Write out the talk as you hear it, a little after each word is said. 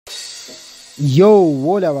Yo,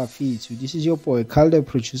 what up, feet? This is your boy Carl, the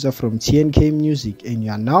producer from TNK MusiQ, and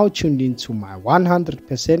you are now tuned into my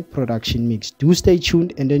 100% production mix. Do stay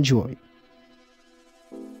tuned and enjoy.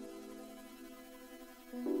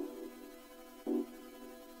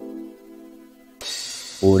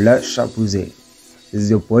 Hola, Shapuze. This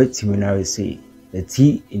is your boy Timinarese, the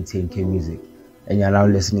T in TNK MusiQ, and you're now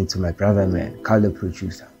listening to my brother man, Carl, the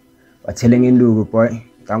producer. But telling in Lugu boy,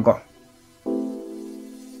 thank God.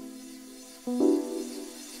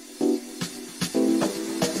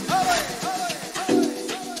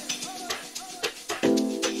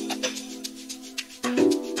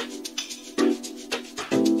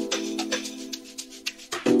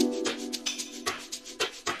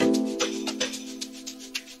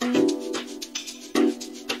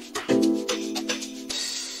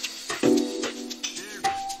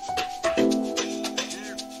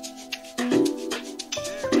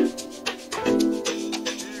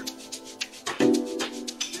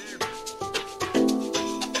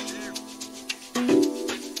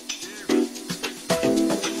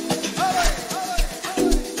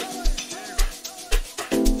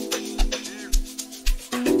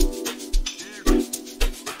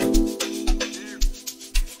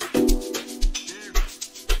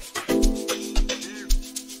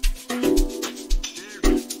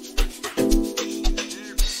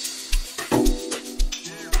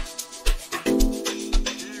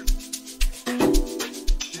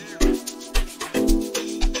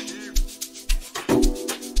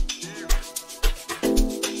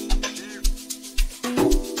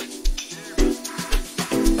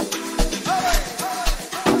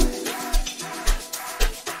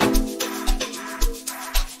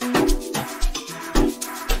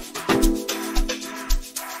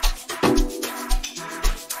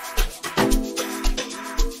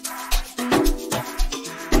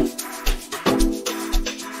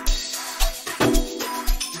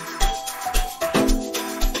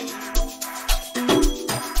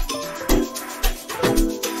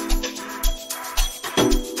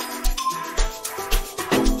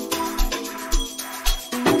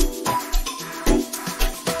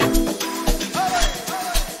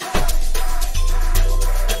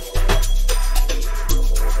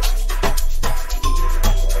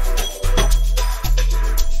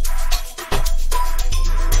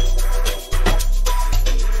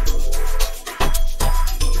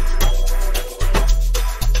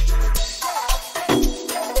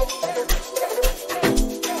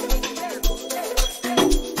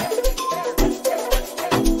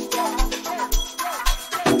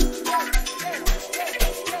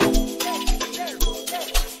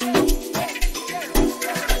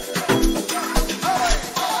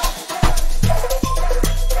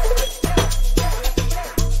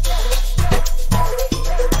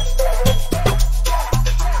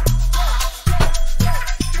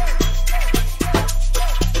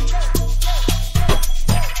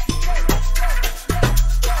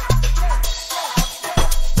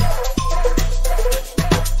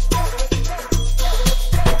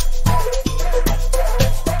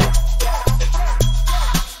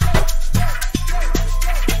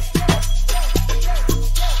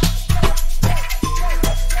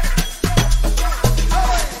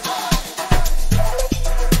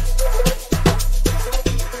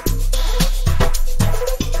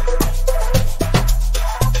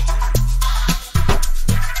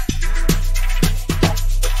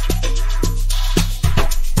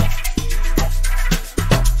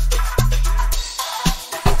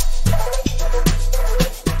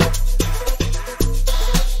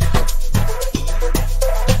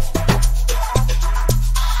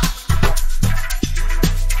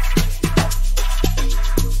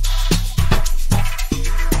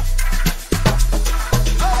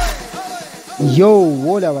 Yo,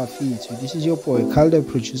 what up, feet? This is your boy Carl, the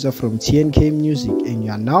producer from TNK MusiQ, and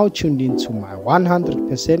you are now tuned into my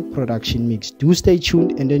 100% production mix. Do stay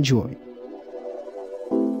tuned and enjoy.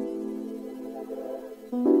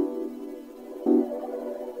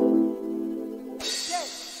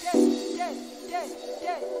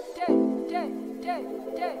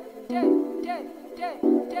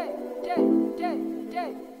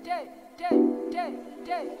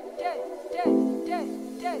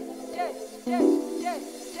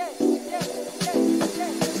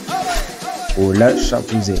 Hola,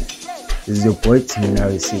 Shapuze. This is your boy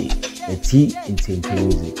Timinarese, the T in TNK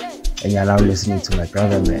MusiQ, and you're now listening to my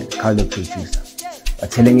brother man, Carl, the producer.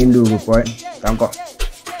 But telling in Lugu boy, thank God.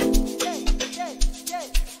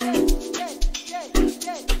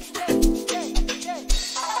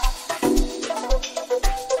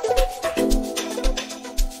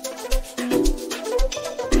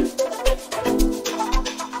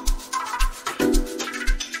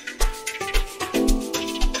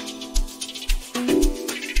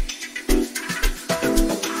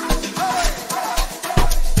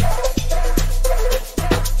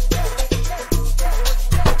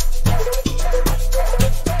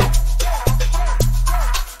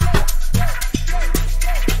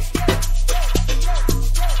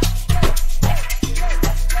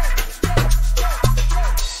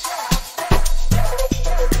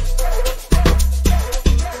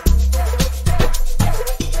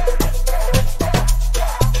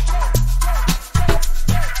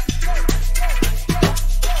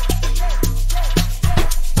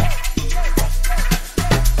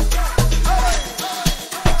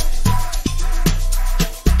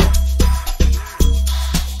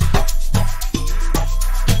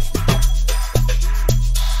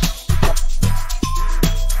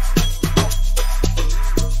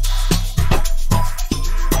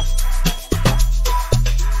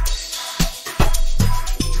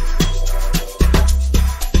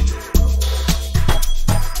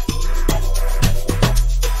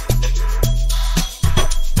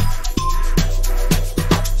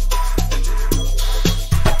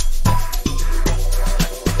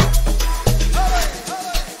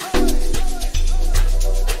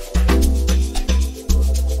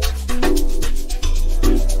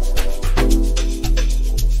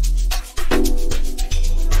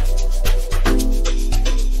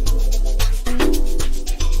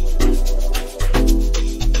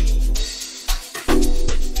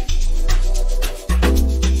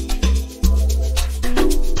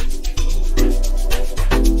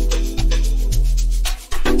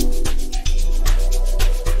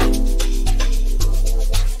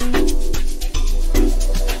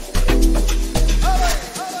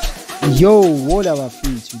 Yo, what up,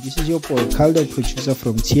 Afithu? This is your boy, Calder, producer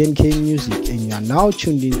from TNK Music, and you are now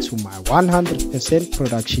tuned into my 100%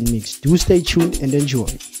 production mix. Do stay tuned and enjoy.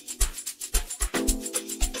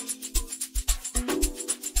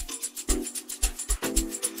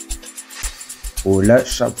 Hola,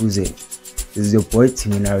 Shapuze. This is your boy,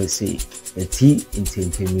 Timinarese, the T in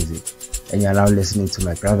TNK Music, and you are now listening to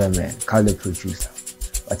my brother man, Calder, producer.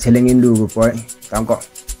 But telling in Lugo, boy, thank God.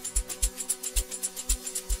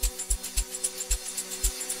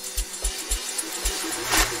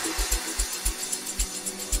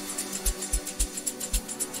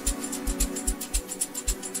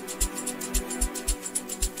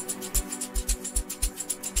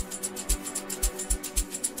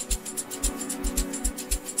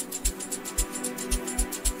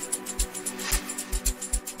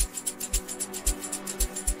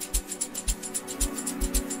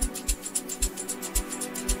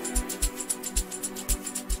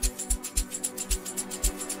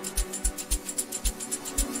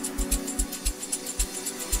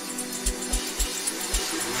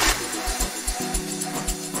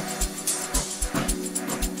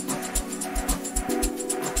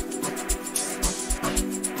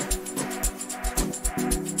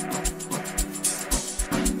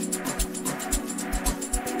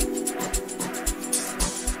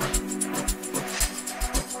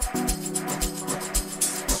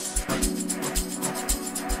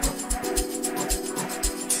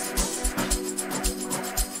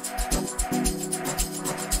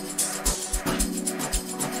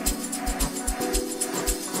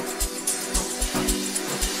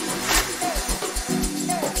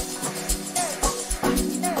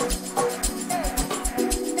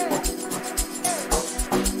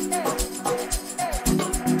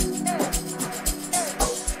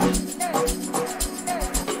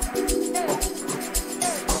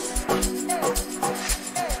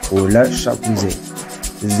 Hola, Shapuze.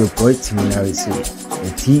 This is your boy, Timinarese,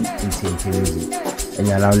 the T in TNK Music, and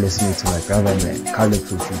you are now listening to my brother man, Calder,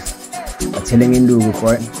 producer. But telling in Lugo,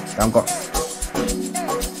 boy, thank God.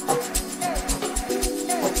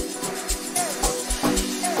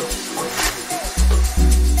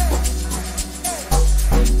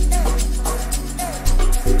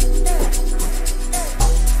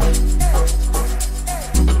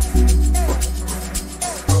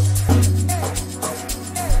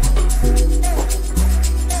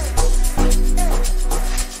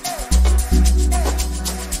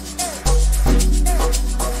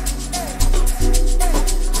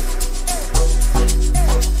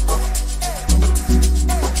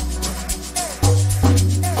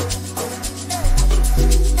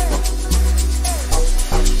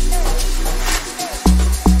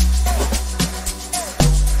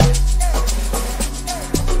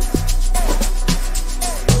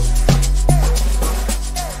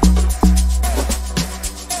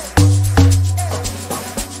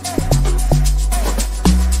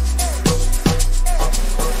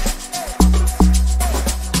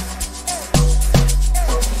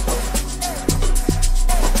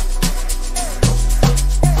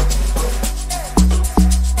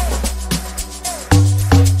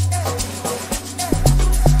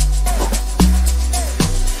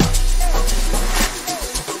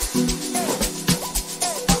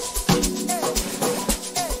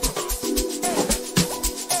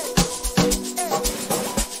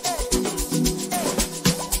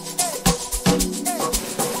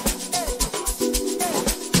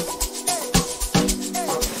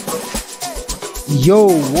 Yo,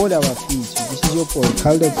 what up, Afithu? This is your boy,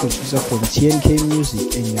 Calder, producer from TNK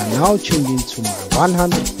Music, and you are now tuned into my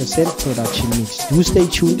 100% production mix. Do stay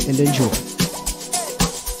tuned and enjoy.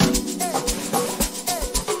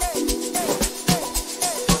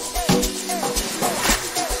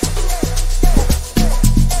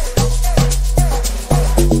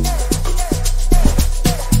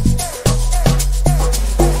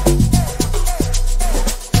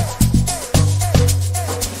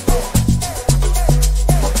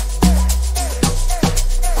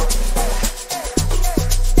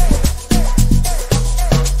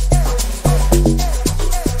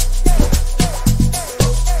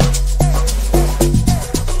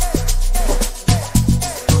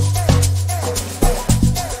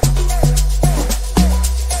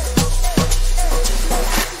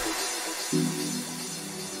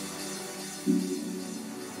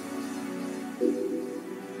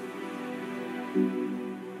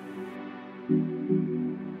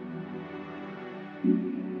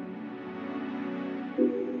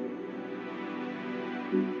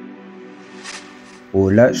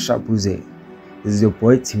 Hola, Shapuze. This is your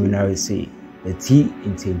boy, Timinarese, the T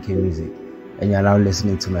in TNK Music, and you are now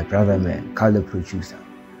listening to my brother man, Calder, producer.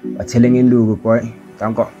 Telling in Lugu boy,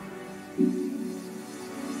 thank God.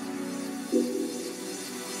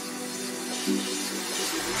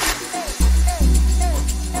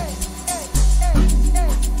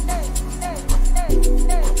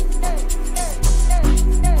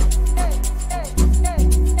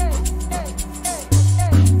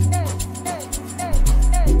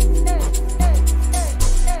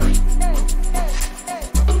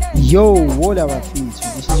 Yo, what up, Afithu?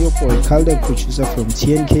 This is your boy, Calder, producer from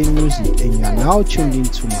TNK MusiQ, and you are now tuned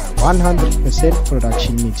into my 100%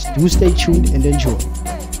 production mix. Do stay tuned and enjoy.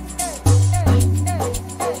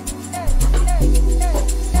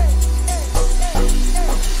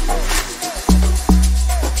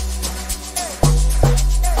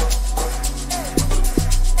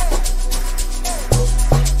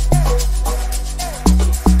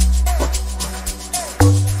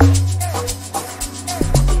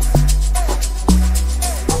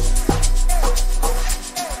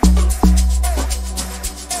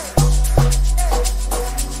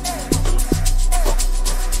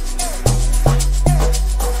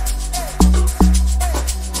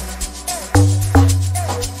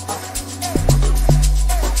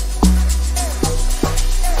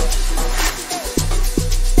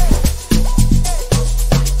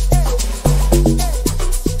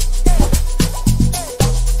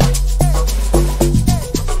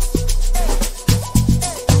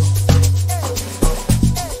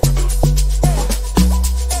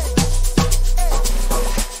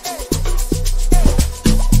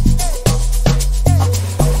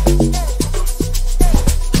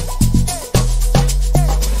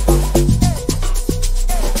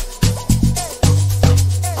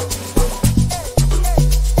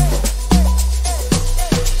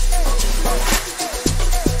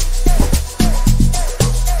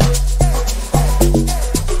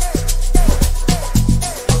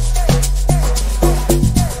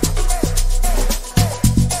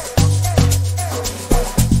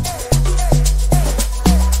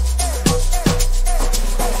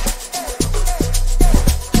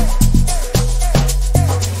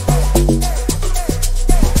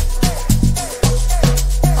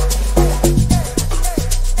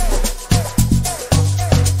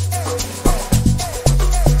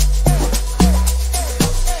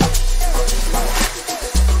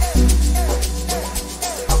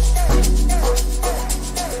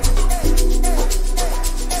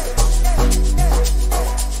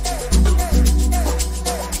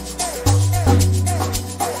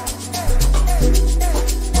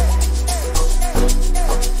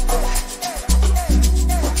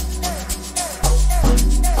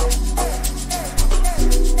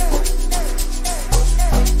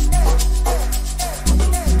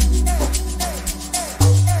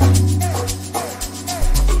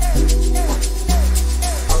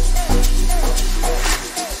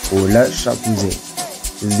 Hola, Shapuze.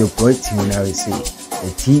 This is your boy,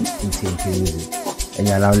 the T in TNK MusiQ, and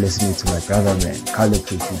you're now listening to my brother man, Calder,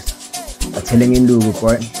 producer. I'm telling in Lugu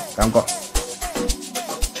boy, thank God.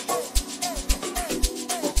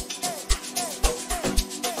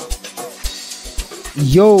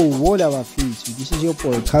 Yo, what up, Afithu? This is your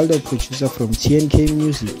boy, Calder, producer from TNK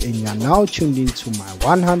MusiQ, and you are now tuned into my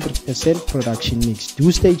 100% production mix.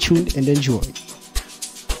 Do stay tuned and enjoy.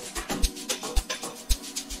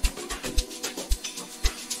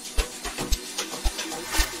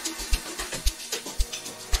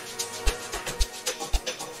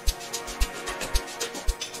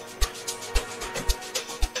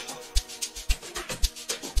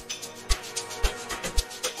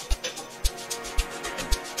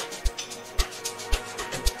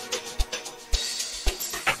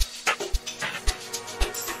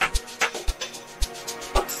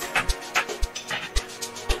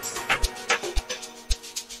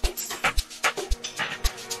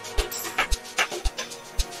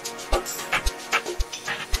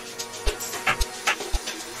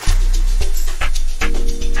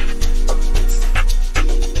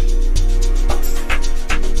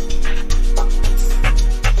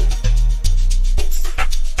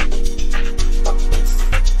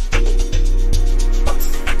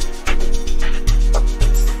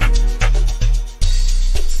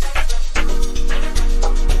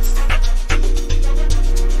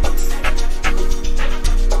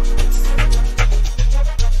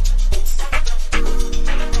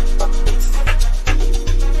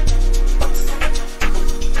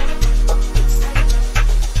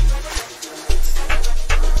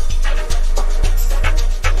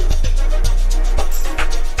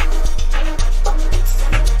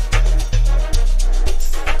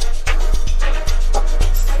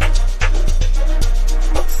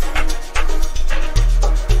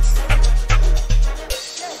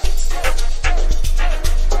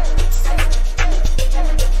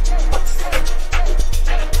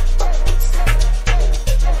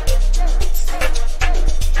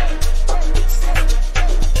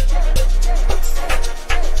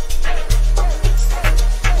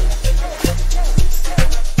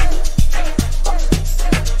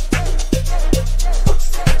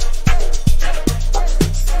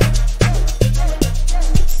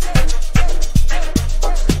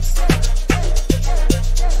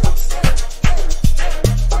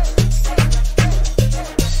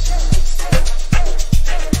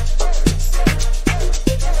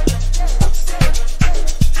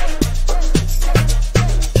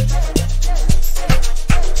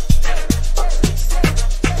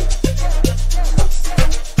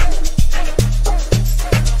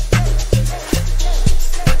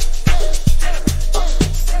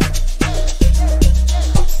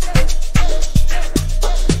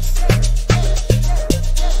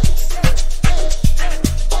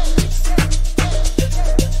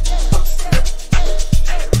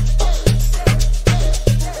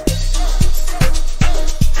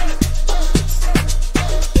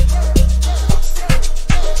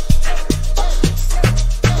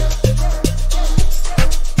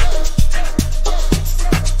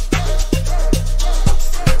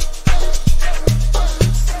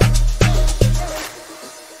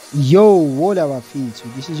 Yo, what up,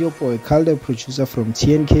 Afithu? This is your boy, Calder, producer from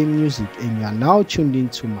TNK Music, and you are now tuned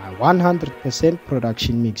into my 100%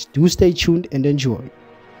 production mix. Do stay tuned and enjoy.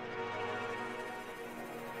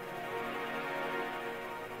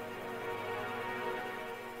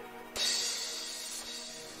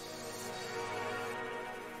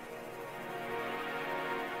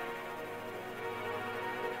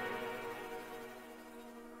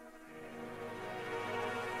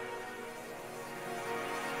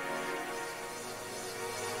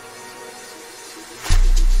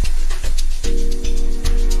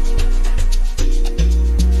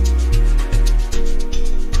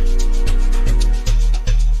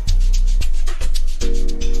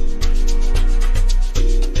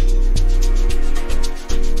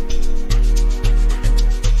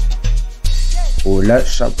 Hola,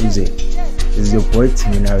 Shapuze. This is your boy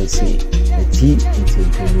TNK, the T in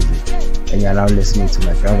TNK Music, and you're now listening to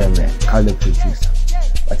my brother man, Calder, producer.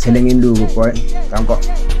 But telling in Lugo boy, thank God.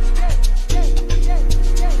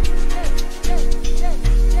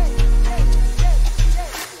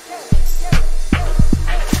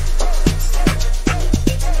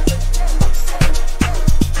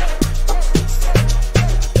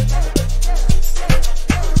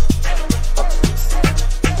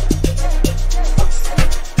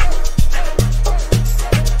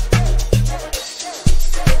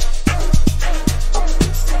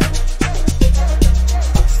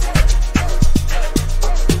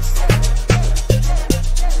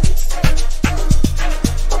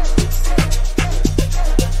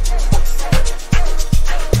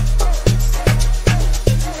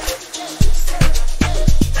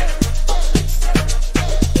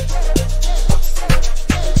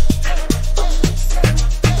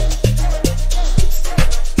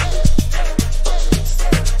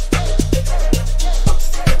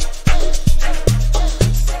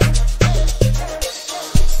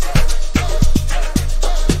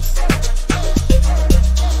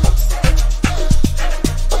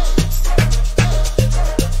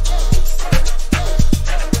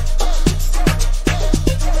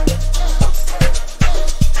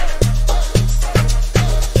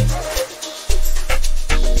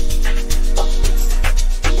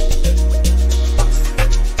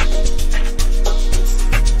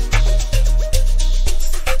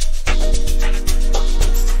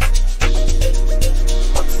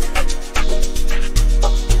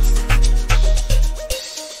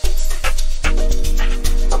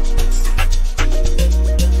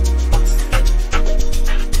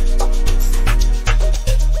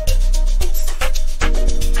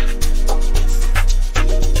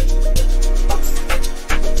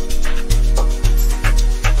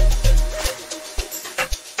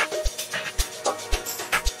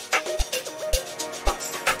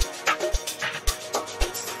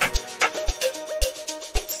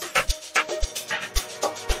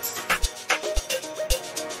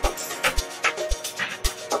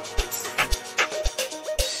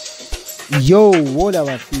 Yo, what up,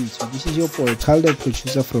 Afithu? This is your boy, Calder,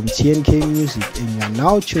 producer from TNK Music, and you are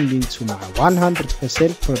now tuned into my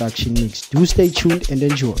 100% production mix. Do stay tuned and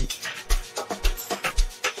enjoy.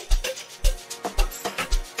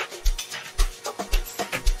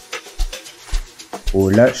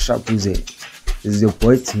 Hola, Shapuze. This is your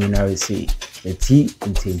boy TNK, the T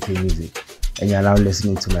in TNK Music, and you're now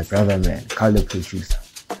listening to my brother man, Calder, producer.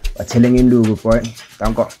 But telling in Lugo boy,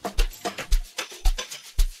 thank God.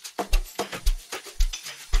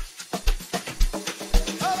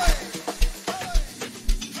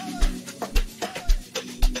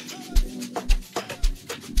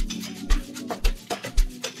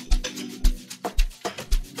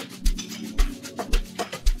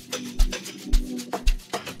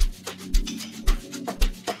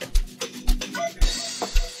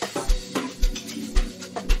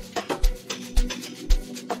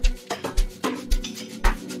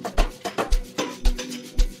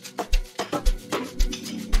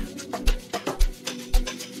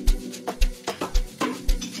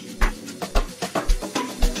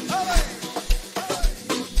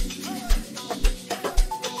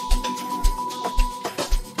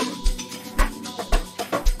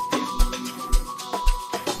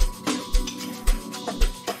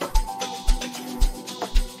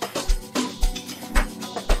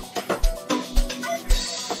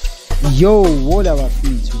 Yo, what up,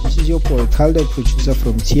 Afithu? This is your boy, Calder, producer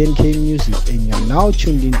from TNK Music, and you are now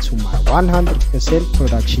tuned into my 100%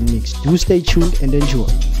 production mix. Do stay tuned and enjoy.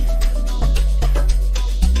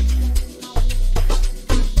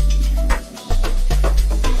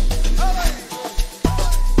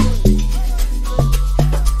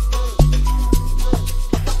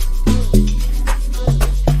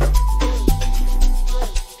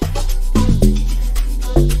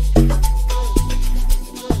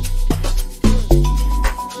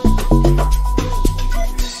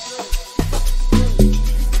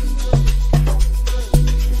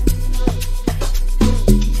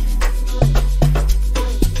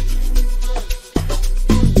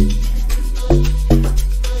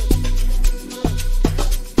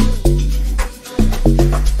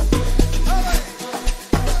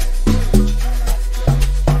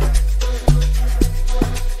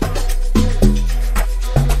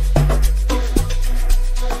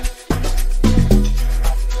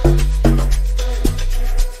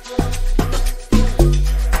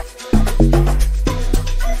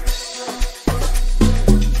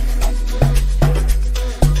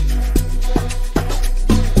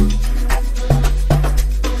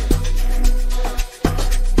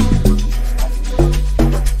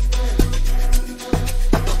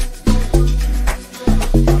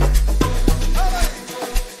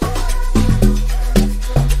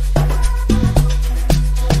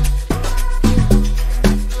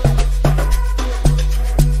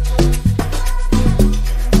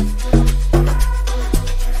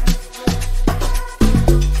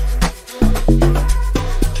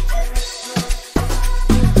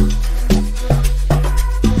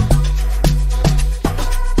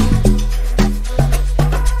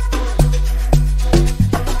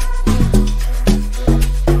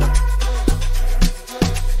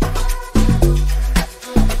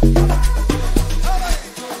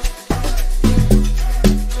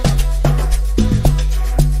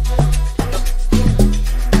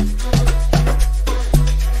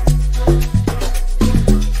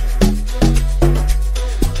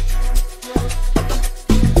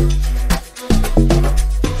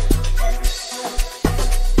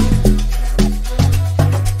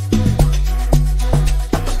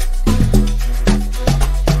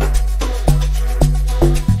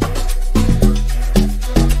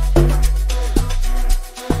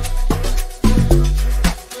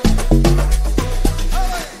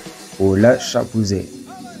 Hola Shapuze.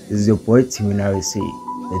 This is your boy Timinari say,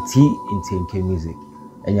 the T in TNK Music,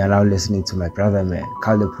 and you're now listening to my brother man,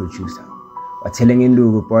 Carl the producer. We're telling you,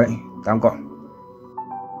 good boy, thank God.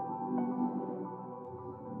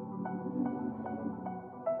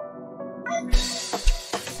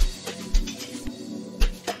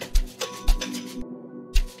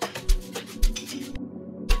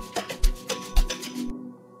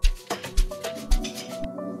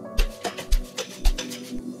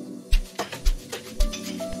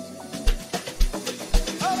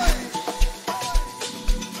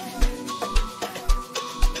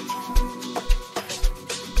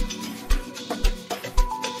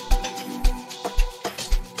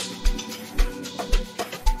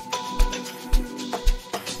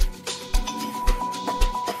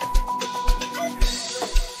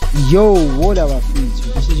 Yo, what up,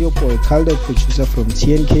 Fiji? This is your boy Carl the producer from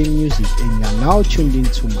TNK Music, and you are now tuned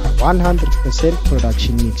into my 100%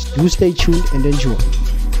 production mix. Do stay tuned and enjoy.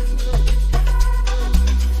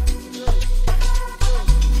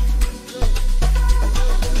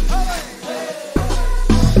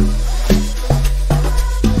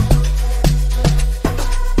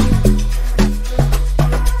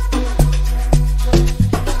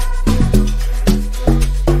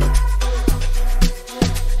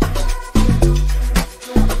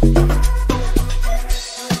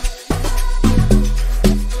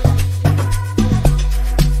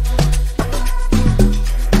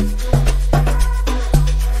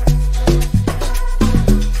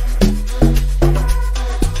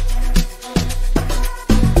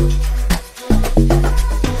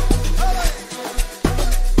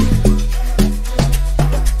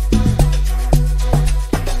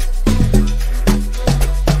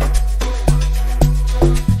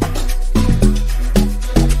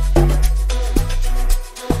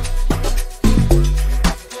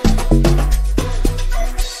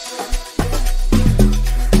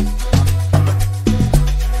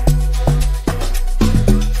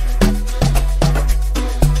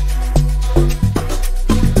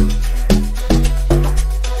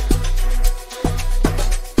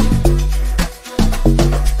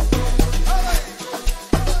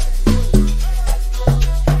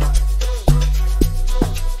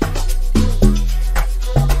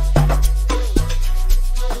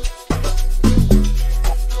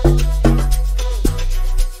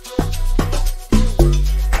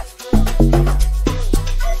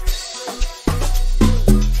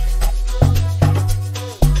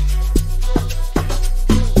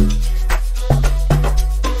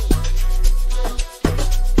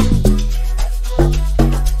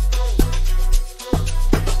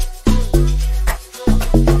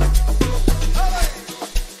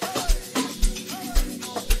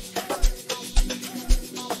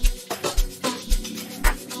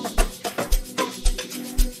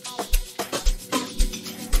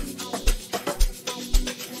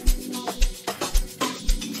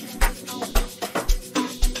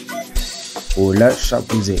 Hola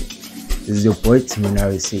Shapuze. This is your boy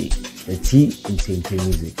Timinari say, the T in TNK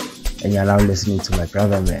Music, and you're now listening to my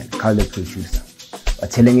brother man, Carl the producer. We're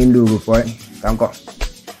telling you, good boy, thank God.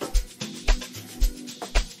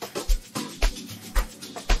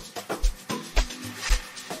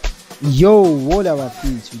 Yo, what up,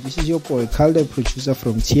 Fiji? This is your boy Carl the producer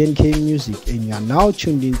from TNK Music, and you are now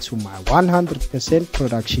tuned into my 100%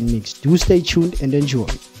 production mix. Do stay tuned and enjoy.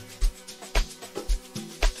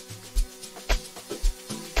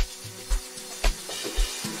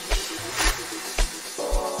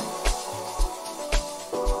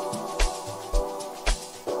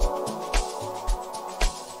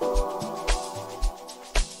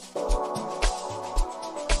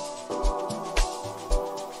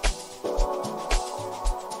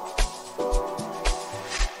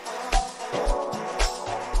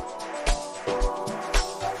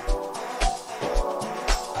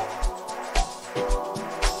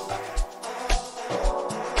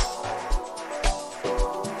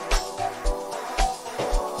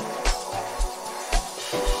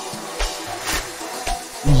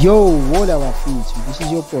 Yo, what up, Fiji? This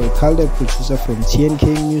is your boy Carl the producer from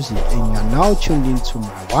TNK Music, and you are now tuned into my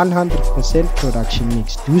 100% production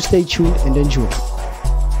mix. Do stay tuned and enjoy.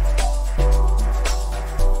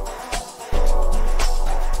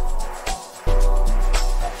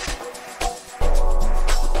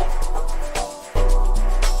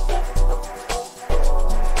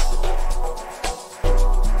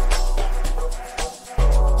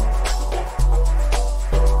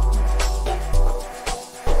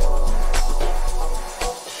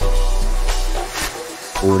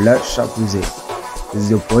 Hola Shapuze. This is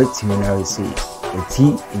your boy Timinari say, the T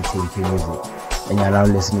in TNK Music, and you're now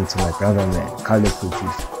listening to my brother man, Carl the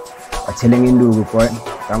producer. Telling induku boy,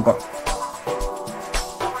 danko.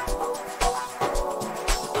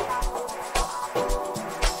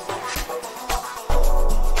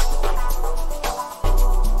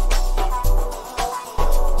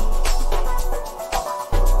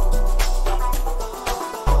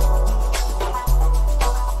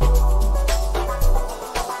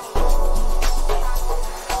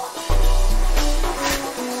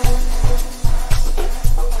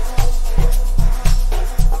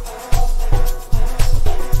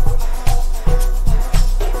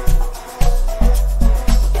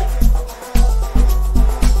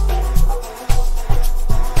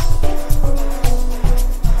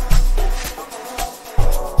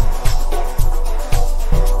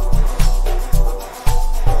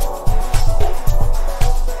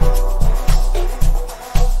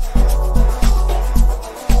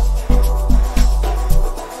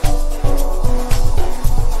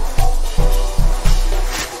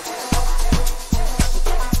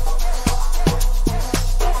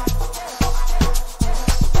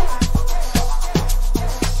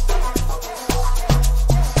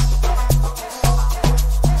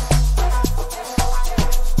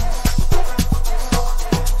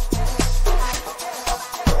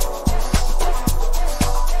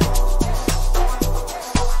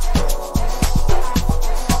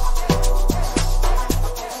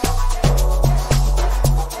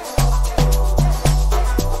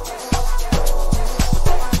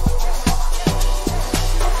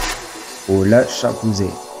 Hola Shapuze,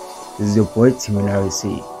 this is your boy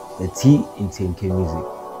TNK, the T in TNK Music,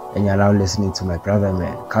 and you're now listening to my brother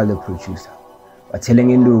man, Carl the producer. But telling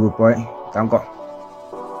you, boy, thank God.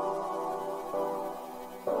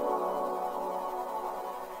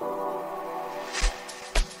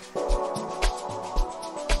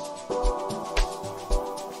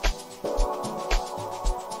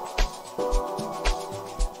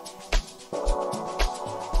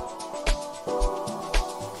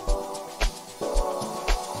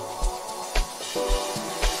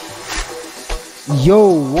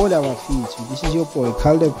 Yo, what up, Fitsu? This is your boy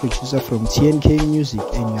Carl the producer from TNK Music,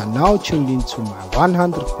 and you are now tuned into my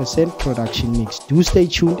 100% production mix. Do stay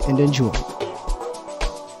tuned and enjoy.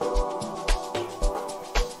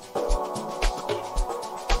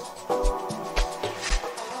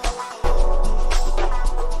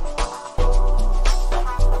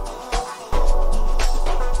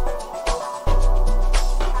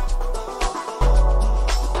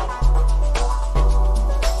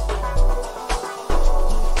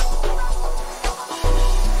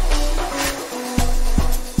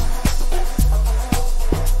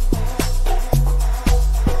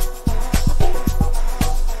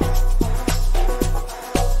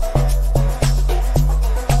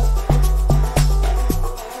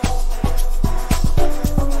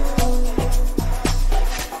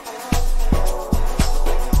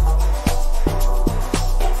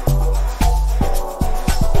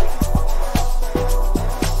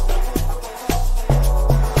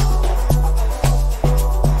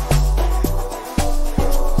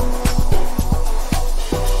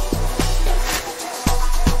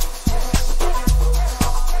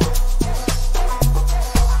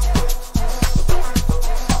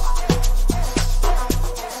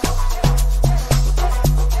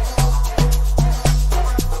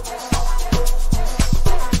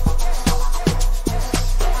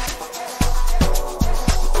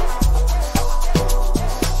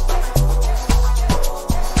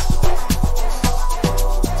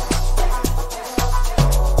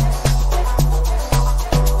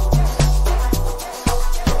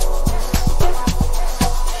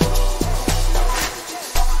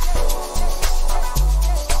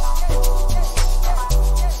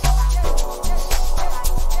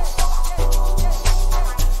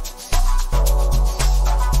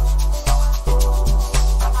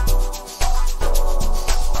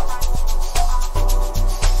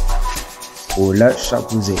 Hola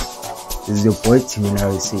Shapuze, this is your boy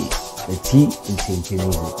TNK, the T in TNK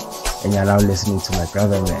Music, and you're now listening to my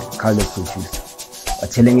brother man, Carl the producer.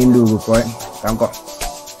 But telling you, boy, thank God.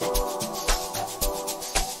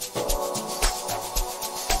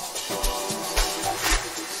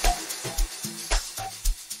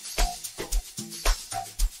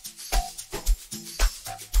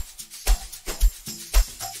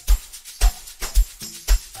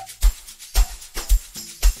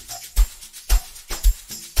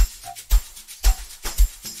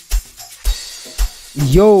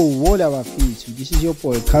 Yo, what up, Fitsu? This is your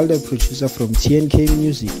boy Carl the producer from TNK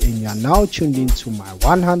Music, and you are now tuned into my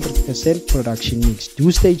 100% production mix.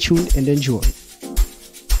 Do stay tuned and enjoy.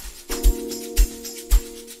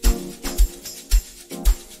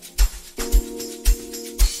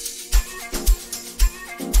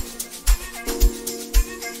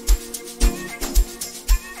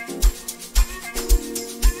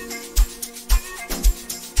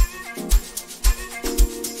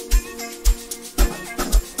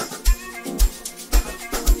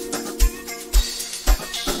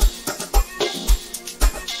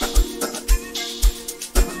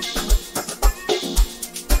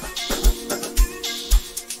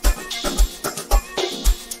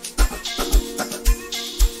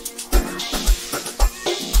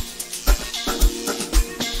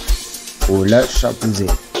 Hola Shapuze.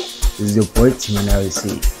 This is your boy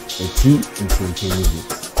TNK, the T in TNK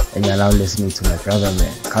Music, and you're now listening to my brother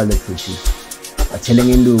man, the producer. I'm telling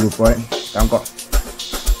you, boy, thank you.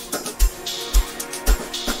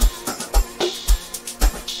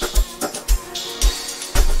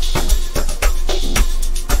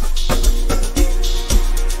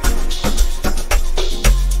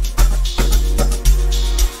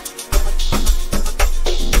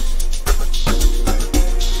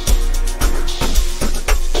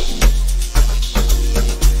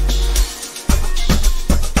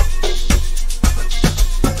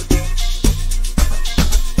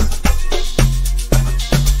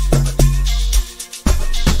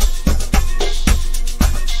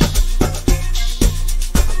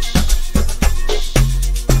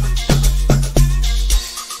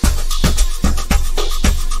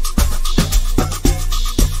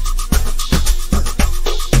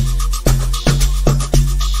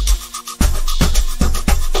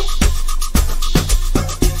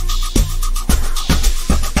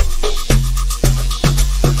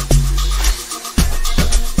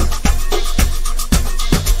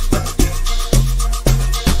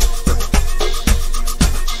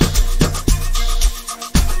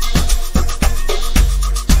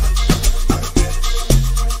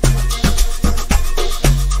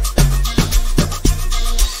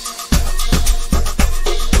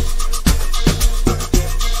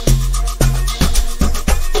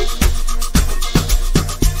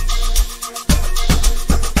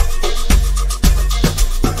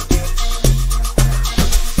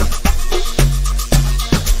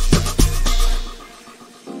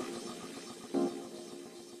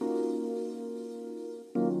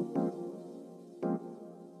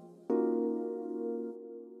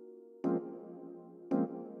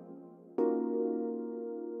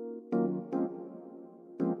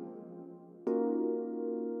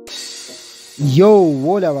 Yo,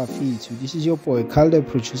 what up, Fitu? This is your boy the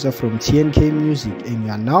producer from TNK MusiQ, and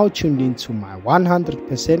you are now tuned into my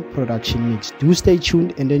 100% production mix. Do stay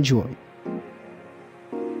tuned and enjoy.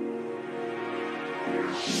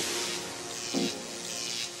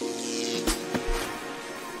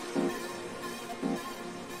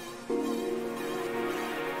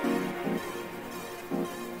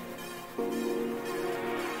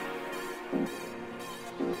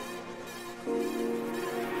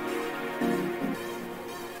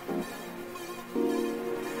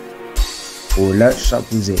 Hola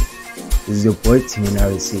Shapuze. This is your boy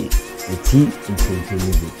TNK, the T in TNK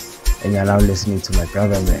Music, and you're now listening to my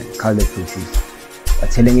brother man, the producer. I'm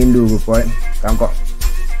telling you, boy, thank you.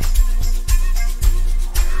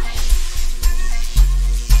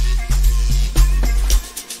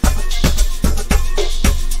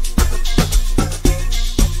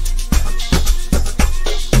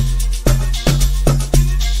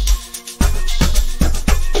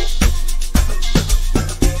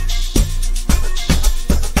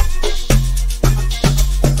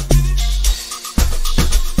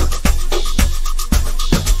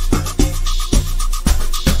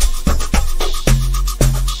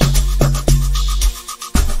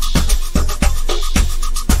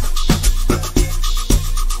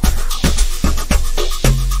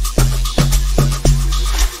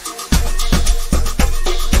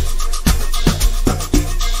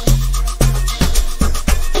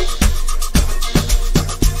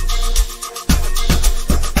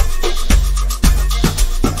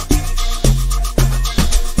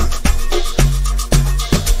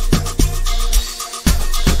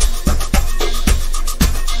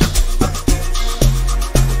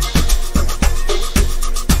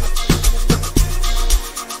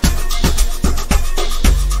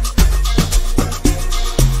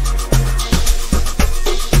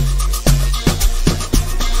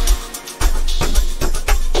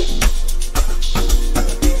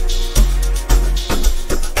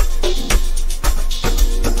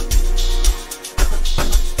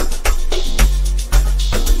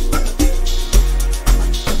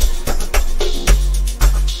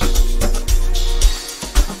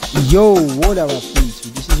 Yo, what up,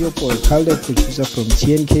 Fitu? This is your boy the producer from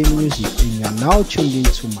TNK MusiQ, and you are now tuned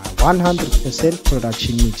into my 100%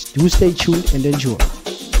 production mix. Do stay tuned and enjoy.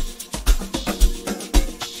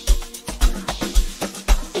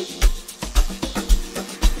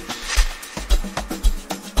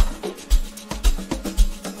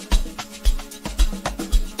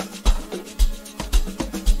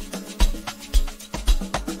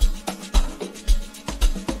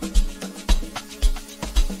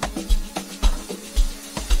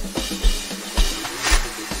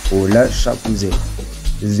 Hola Shapuze.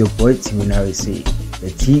 This is your boy TNK,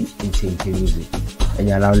 the T in TNK Music, and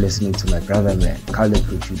you're now listening to my brother man, the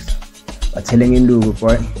producer. Telling in do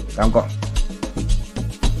boy, thank God.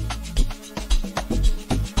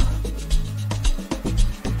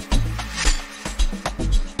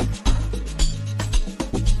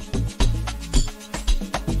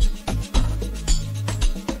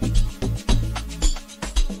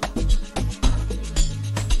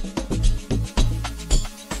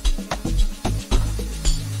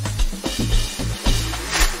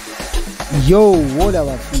 Yo, what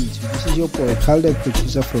up, feet? This is your boy Calder,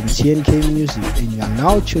 producer from TNK MusiQ, and you are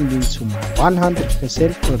now tuned into my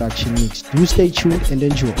 100% production mix. Do stay tuned and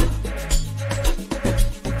enjoy.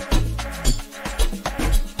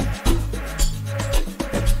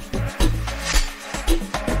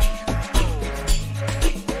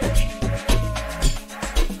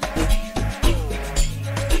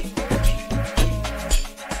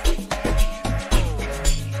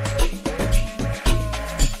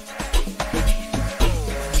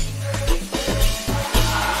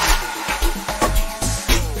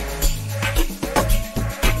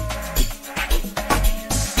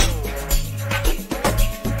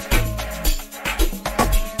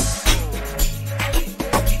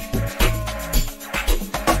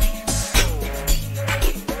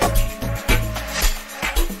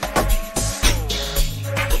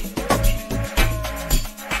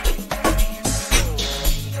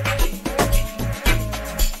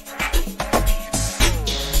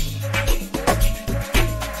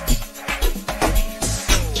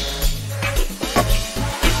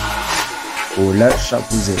 Hola,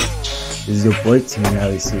 Shapuze. This is your boy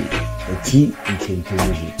TNK, the T in TNK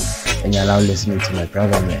MusiQ, and you're now listening to my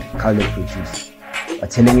brother man, Calder producer.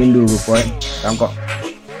 Telling in do boy, thank God.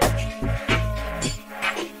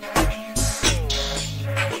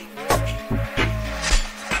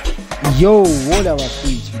 Yo, what up,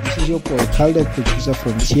 feet? This is your boy Calder, producer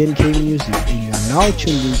from TNK MusiQ, and you are now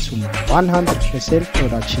tuned into my 100%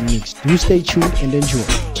 production mix. Do stay tuned and enjoy.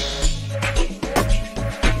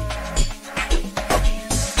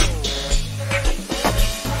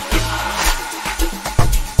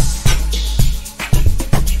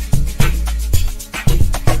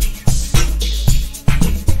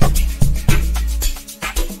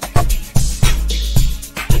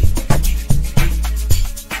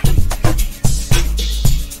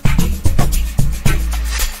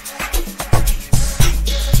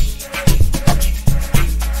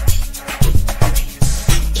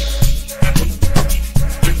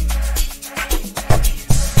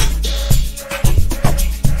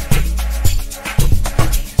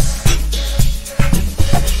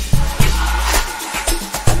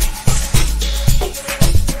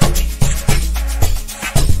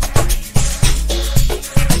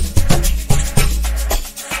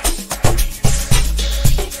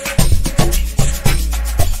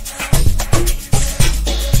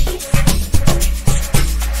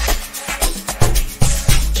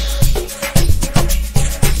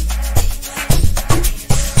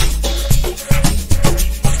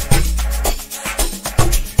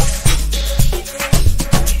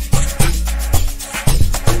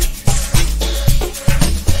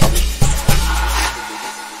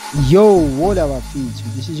 Yo, what up, feet?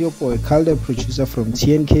 This is your boy Calder, producer from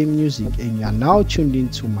TNK MusiQ, and you are now tuned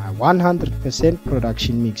into my 100%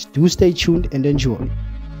 production mix. Do stay tuned and enjoy.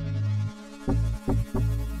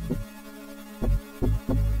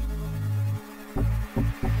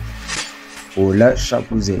 Hola,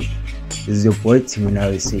 Shapuze. This is your boy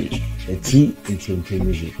TNK, the T in TNK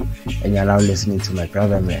MusiQ, and you're now listening to my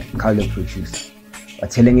brother man, Calder producer.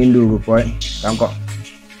 Telling in do boy, thank God.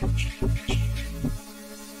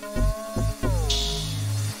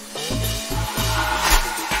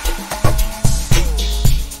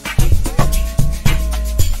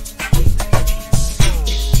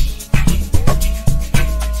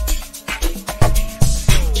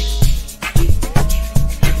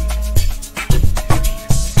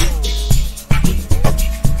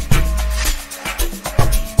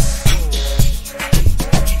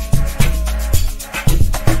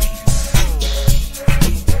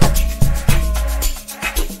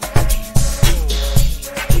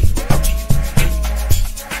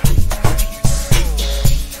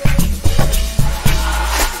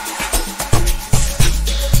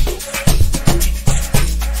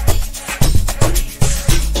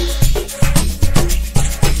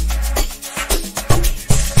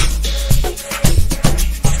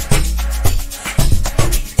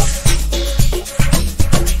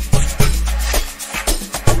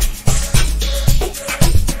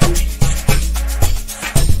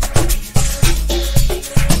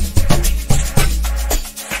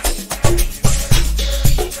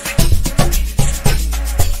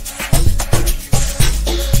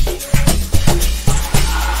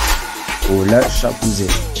 Hola Shapuze.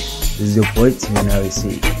 This is your boy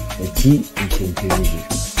TNK, the T in TNK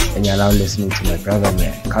Music, and you're now listening to my brother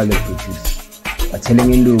man, Carl the Producer. I'm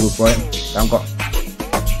telling you, boy, thank God.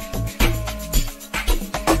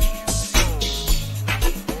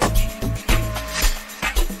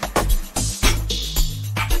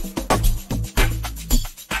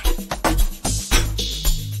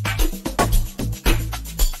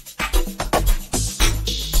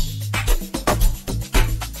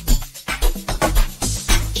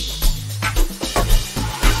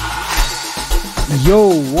 Yo,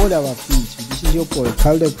 what up, people? This is your boy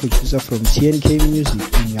Carl the Producer from TNK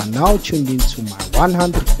Music, and you are now tuned into my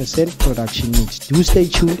 100% production mix. Do stay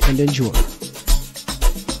tuned and enjoy.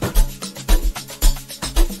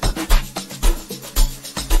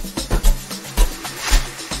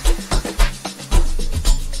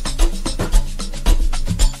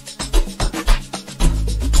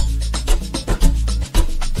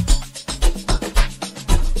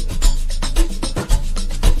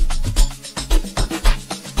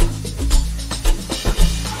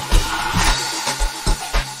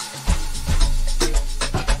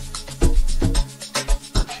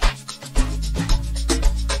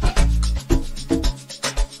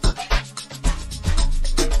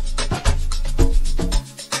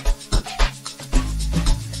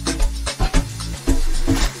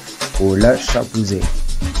 Hola Shapuze.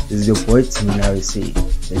 This is your boy TNK,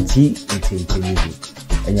 the T in TNK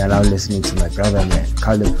Music, and you're now listening to my brother man,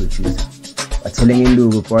 Carl the Producer. I'm telling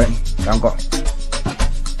you, boy, thank God.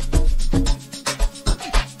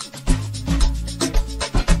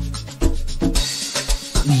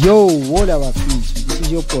 Yo, what up, people? This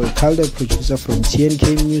is your boy Carl the Producer from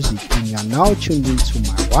TNK Music, and you are now tuned into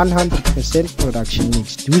my 100% production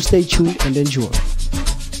mix. Do stay tuned and enjoy.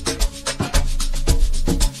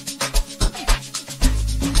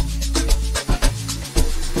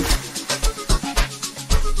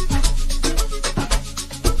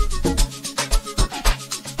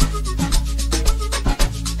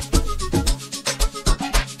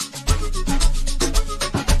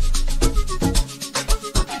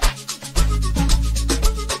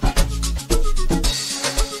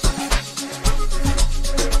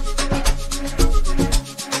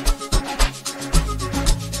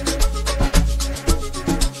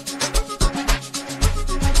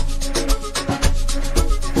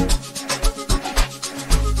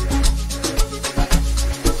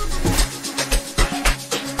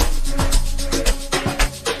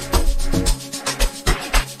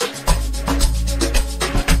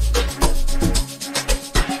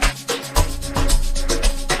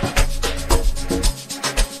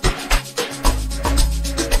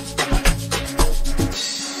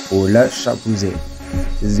 Hola Shapuze.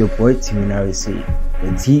 This is your boy TNK,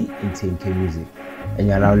 the T in TNK Music, and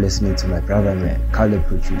you're now listening to my brother man, Carl the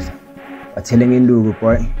Producer. I'm telling you,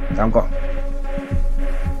 boy, thank God.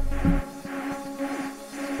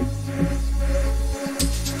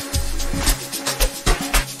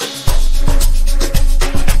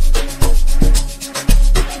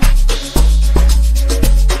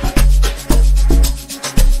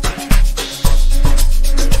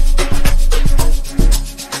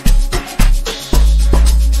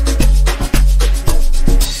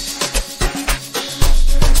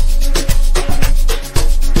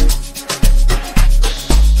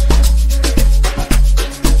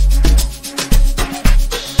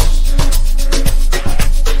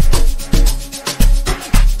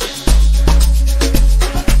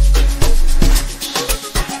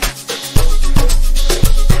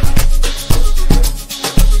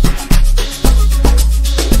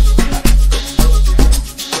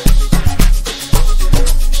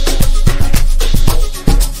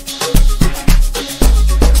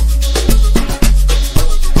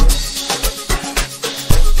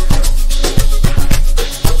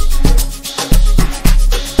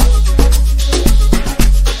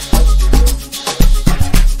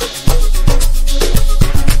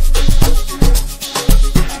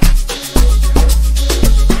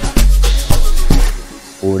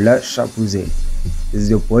 Hola Shapuze. This is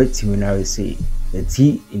your boy TNK, the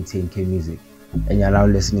T in TNK Music, and you're now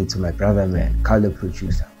listening to my brother man, Carl the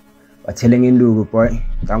Producer. I'm telling you, boy,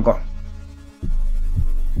 thank God.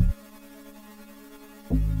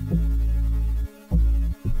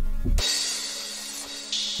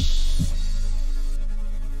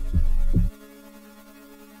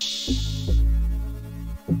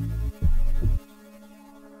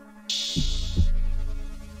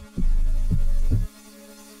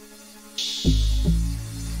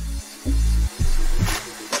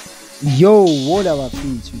 Yo, what up, people?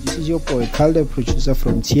 This is your boy Calder, producer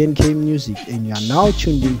from TNK MusiQ, and you are now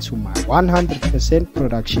tuned into my 100%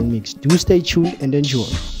 production mix. Do stay tuned and enjoy.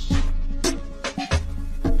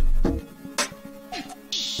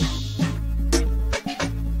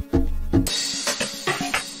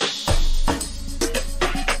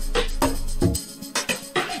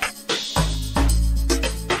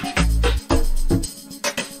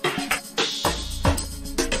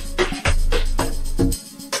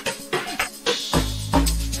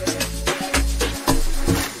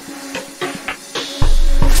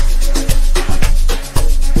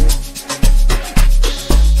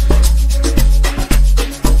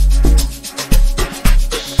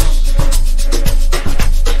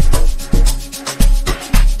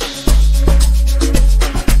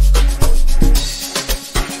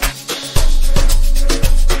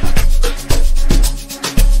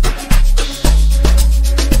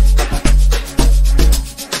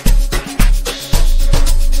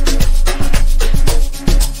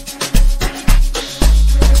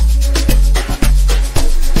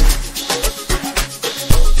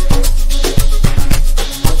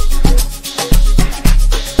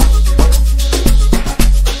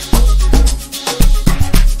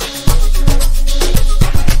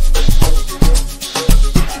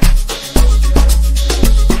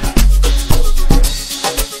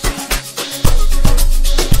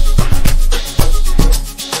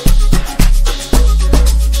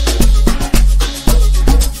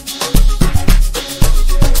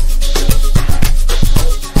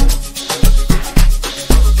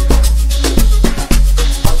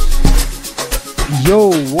 Yo,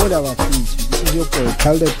 what up, people? This is your boy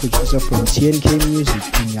Calder, producer from TNK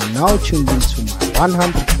MusiQ, and you are now tuned into my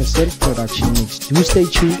 100% production mix. Do stay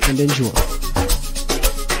tuned and enjoy.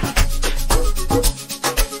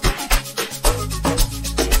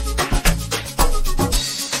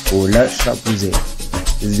 Hola, Shapuze.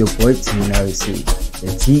 This is your boy TNK,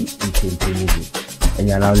 the T in TNK MusiQ, and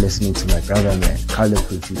you are now listening to my brother man, Calder,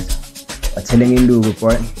 producer. I'm telling you,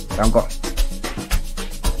 boy, thank God.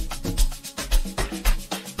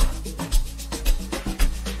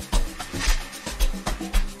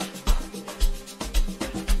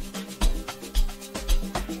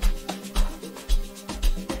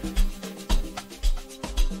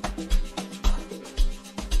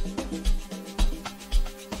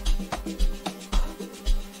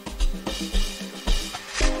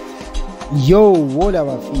 Yo, what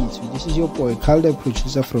up, people? This is your boy Calder,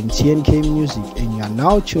 producer from TNK MusiQ, and you are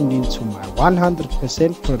now tuned into my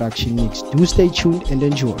 100% production mix. Do stay tuned and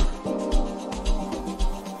enjoy.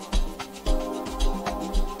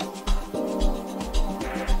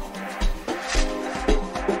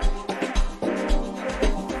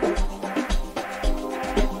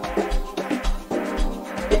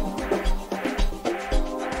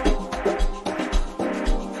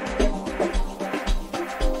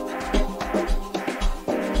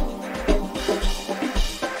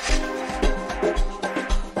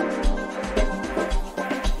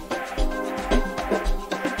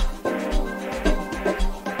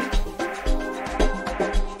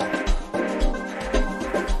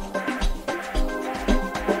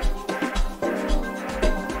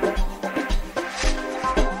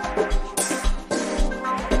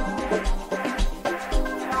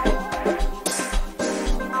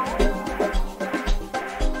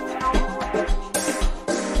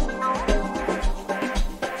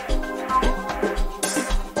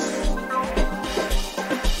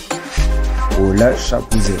 Hola,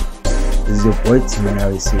 Shapuze. This is your boy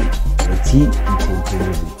TNK, the T in TNK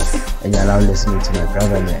MusiQ, and you are now listening to my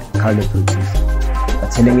brother man, Calder, producer. I'm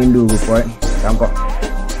telling you, boy, thank God.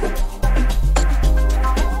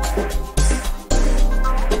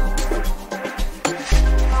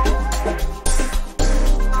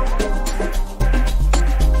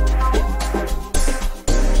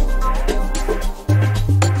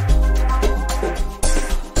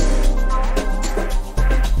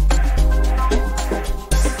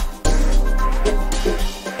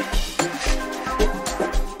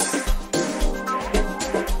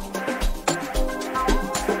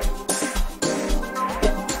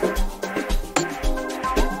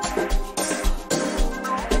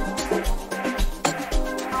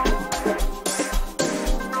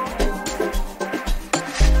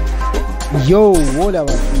 Yo, what up,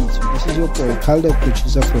 people? This is your boy Calder,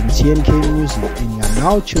 producer from TNK MusiQ, and you are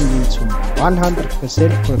now tuned into my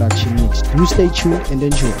 100% production mix. Do stay tuned and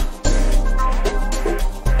enjoy.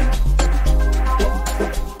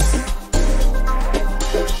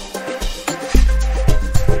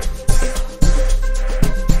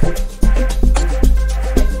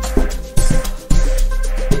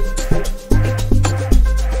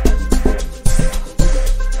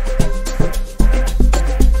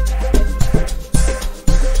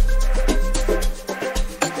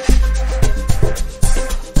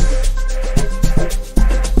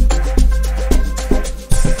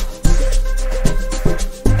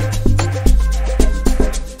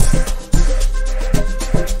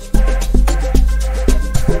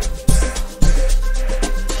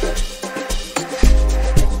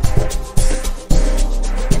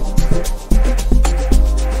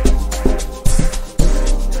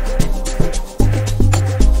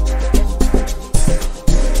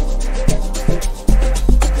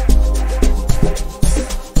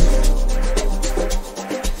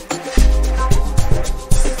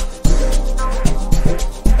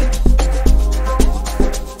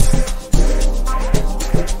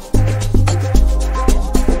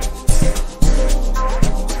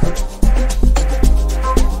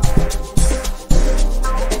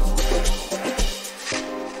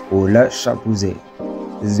 Hola Shapuze.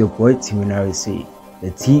 This is your boy Timinari Say, the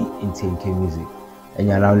T in TNK Music, and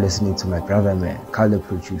you're now listening to my brother man, Carl the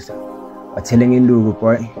producer. I'm telling you,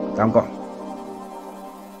 boy, thank God.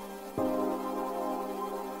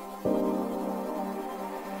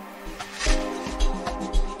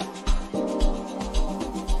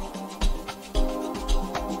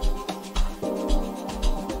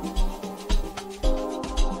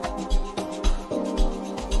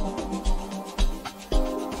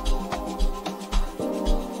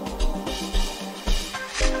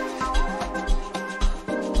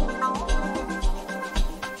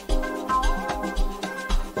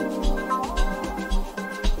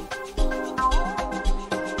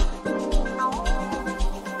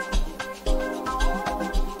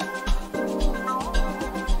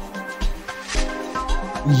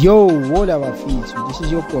 Yo, what up, Afithu? This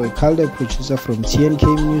is your boy Carl the producer from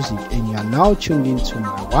TNK Music, and you are now tuned into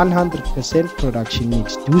my 100% production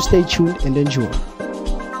mix. Do stay tuned and enjoy.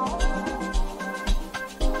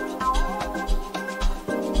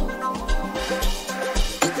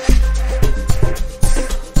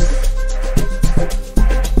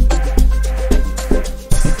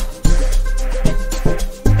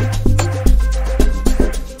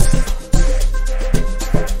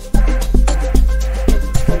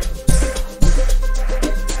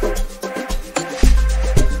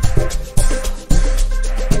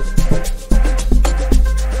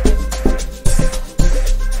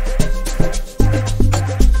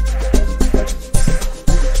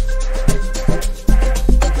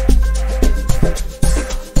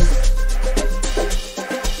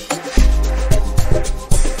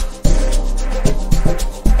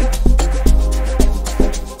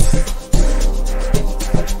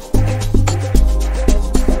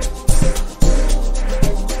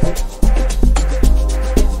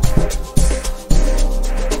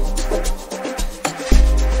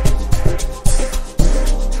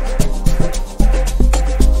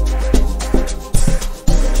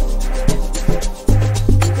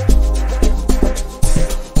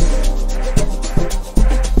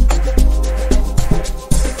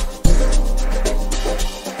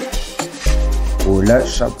 Hola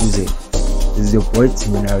Shapuze. This is your boy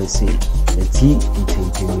Timinari Say, the T in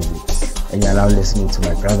TNK Music, and you're now listening to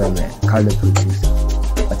my brother man, Carl the producer.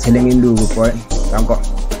 I'm telling you, boy, thank God.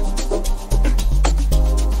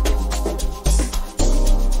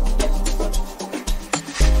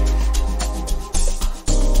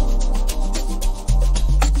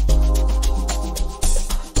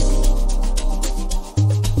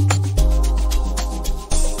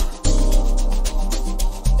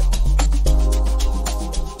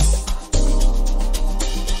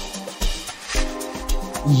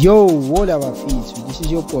 Yo, what up, Afithu? This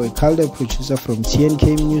is your boy Carl the producer from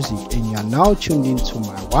TNK Music, and you are now tuned into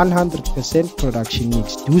my 100% production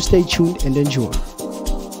mix. Do stay tuned and enjoy.